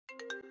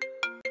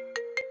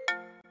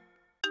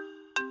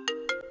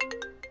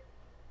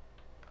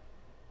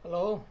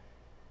Hello?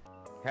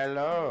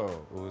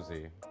 Hello,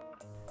 Uzzi.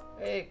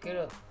 Hey,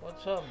 Kirit,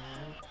 what's up,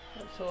 man?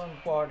 What's so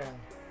important?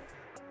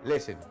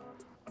 Listen.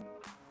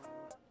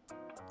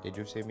 Did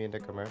you see me in the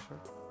commercial?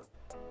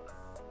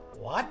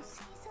 What?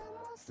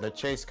 The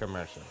Chase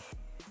commercial.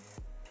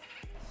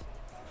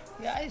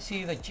 Yeah, I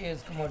see the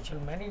Chase commercial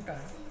many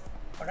times,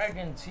 but I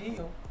didn't see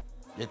you.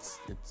 It's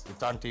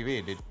on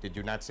TV. Did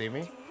you not see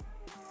me?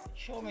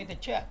 Show me the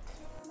check.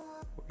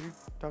 What are you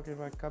talking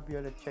about? Copy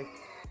of the check.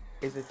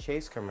 It's a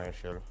Chase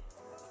commercial.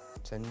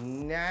 It's a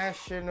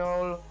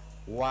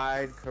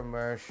national-wide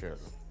commercial.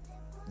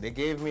 They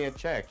gave me a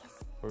check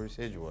for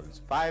residuals,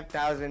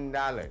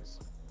 $5,000.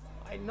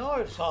 I know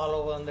it's all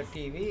over on the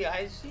TV.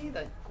 I see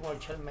the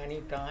commercial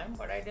many times,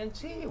 but I didn't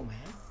see you,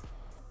 man.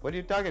 What are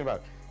you talking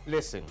about?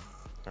 Listen,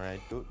 all right,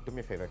 do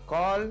me a favor.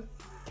 Call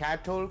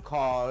Cattle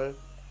Call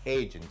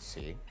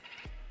Agency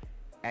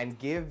and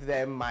give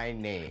them my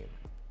name,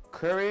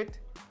 Kirit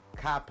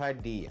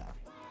Karpadia.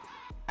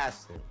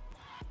 Ask them.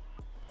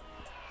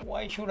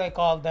 Why should I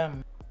call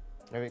them?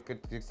 I mean, 'cause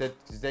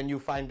then you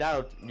find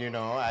out,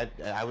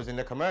 I was in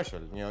the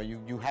commercial.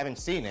 You haven't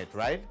seen it,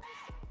 right?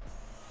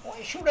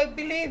 Why should I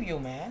believe you,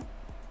 man?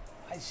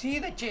 I see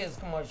the Chase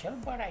commercial,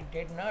 but I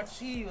did not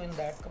see you in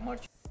that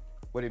commercial.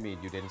 What do you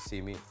mean you didn't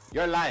see me?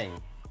 You're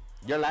lying.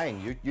 You're lying.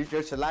 You're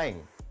just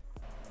lying.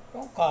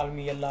 Don't call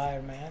me a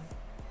liar, man.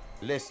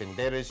 Listen,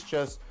 there is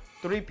just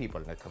 3 people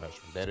in the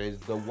commercial. There is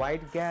the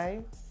white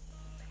guy,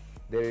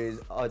 there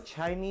is a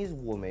Chinese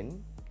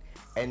woman,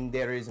 and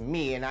there is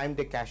me, and I'm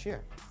the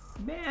cashier.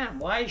 Man,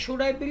 why should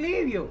I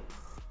believe you?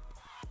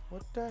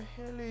 What the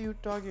hell are you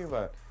talking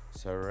about?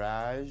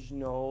 Siraj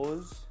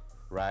knows,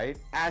 right?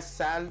 Ask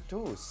Sal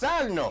too.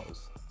 Sal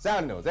knows.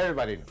 Sal knows.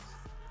 Everybody knows.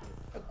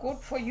 Good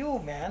for you,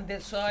 man. They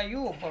saw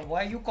you, but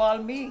why you call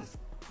me?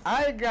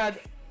 I got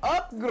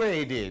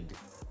upgraded.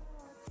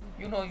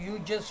 You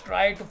just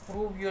try to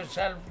prove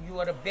yourself you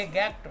are a big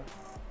actor.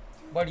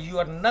 But you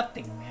are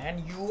nothing,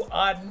 man. You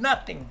are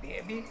nothing,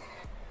 baby.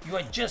 You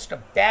are just a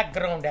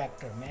background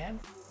actor, man.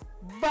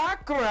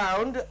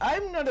 Background?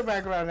 I'm not a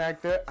background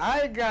actor.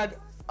 I got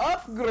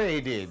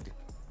upgraded.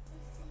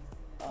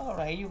 All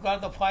right, you got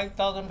the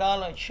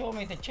 $5,000. Show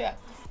me the check.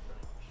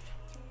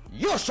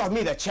 You show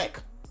me the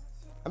check.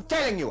 I'm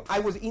telling you, I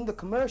was in the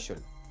commercial.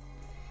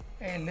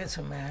 Hey,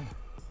 listen, man.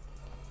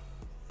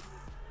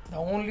 The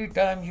only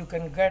time you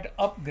can get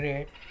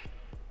upgrade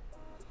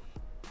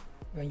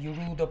when you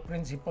do the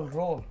principal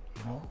role,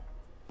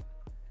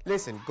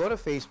 Listen, go to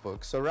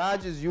Facebook.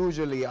 Siraj is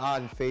usually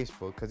on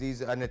Facebook because he's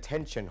an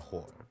attention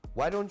whore.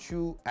 Why don't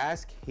you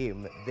ask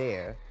him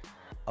there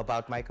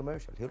about my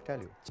commercial? He'll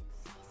tell you.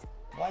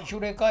 Why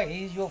should I call?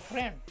 He's your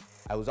friend.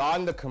 I was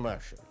on the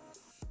commercial.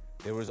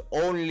 There was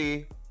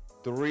only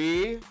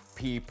 3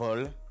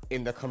 people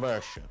in the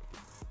commercial.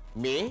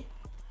 Me,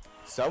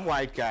 some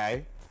white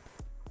guy,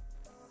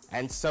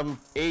 and some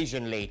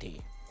Asian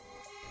lady.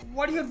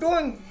 What are you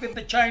doing with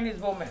the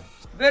Chinese woman?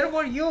 Where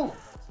were you?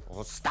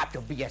 Oh, stop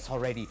your BS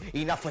already.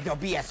 Enough with your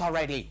BS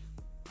already.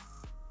 I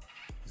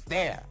was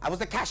there. I was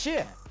the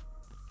cashier.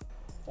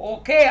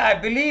 Okay, I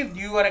believed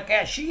you were a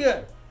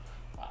cashier.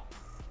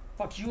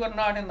 But you are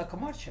not in the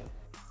commercial.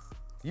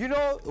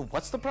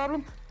 What's the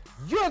problem?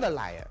 You're the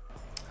liar.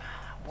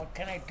 What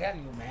can I tell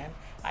you, man?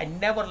 I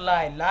never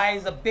lie. Lie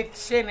is a big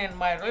sin in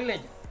my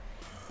religion.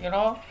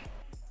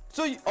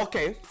 So you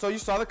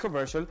saw the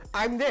commercial.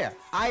 I'm there.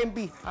 I am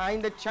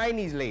behind the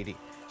Chinese lady.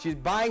 She's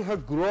buying her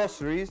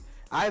groceries.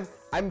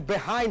 I'm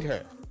behind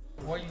her.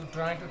 Were you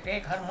trying to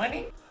take her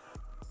money?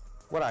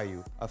 What are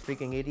you, a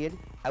freaking idiot?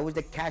 I was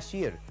the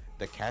cashier.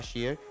 The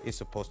cashier is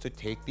supposed to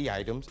take the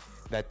items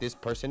that this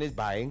person is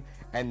buying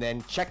and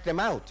then check them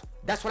out.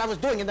 That's what I was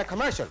doing in the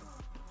commercial.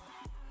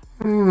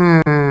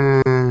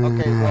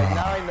 Okay, well,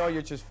 now I know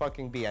you're just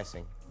fucking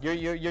BSing.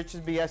 You're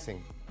just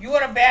BSing. You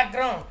are a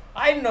background.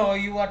 I know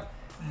you are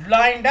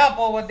lined up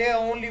over there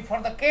only for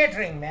the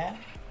catering, man.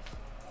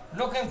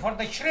 Looking for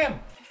the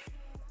shrimp.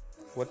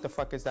 What the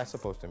fuck is that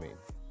supposed to mean?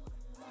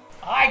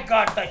 I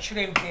got the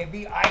shrimp,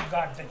 baby. I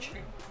got the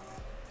shrimp.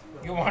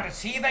 You want to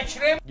see the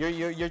shrimp?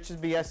 You're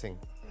just BSing.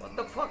 What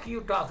the fuck are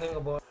you talking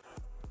about?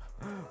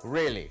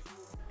 Really?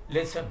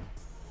 Listen,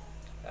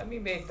 let me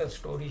make the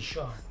story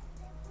short.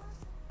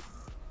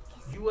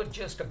 You are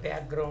just a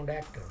background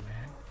actor,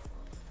 man.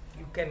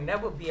 You can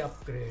never be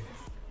upgraded,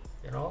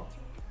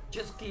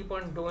 Just keep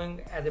on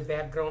doing as a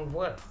background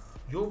work.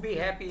 You be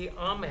happy,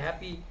 I'm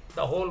happy,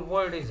 the whole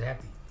world is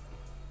happy.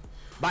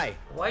 Bye.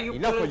 Why you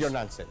Enough with your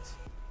nonsense.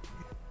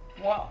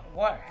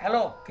 What?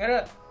 Hello,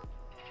 Kirit?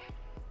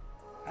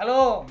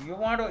 Hello, you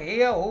want to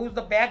hear who's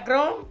the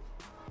background?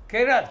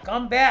 Kirit,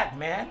 come back,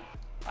 man.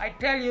 I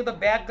tell you the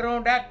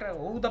background actor,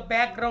 who the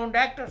background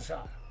actors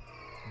are.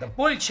 The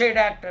bullshit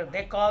actor,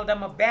 they call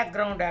them a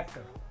background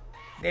actor.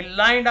 They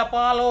lined up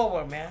all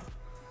over, man.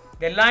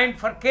 They lined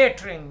for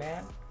catering,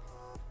 man.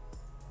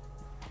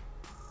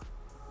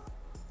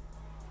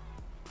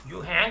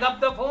 You hang up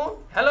the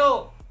phone?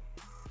 Hello?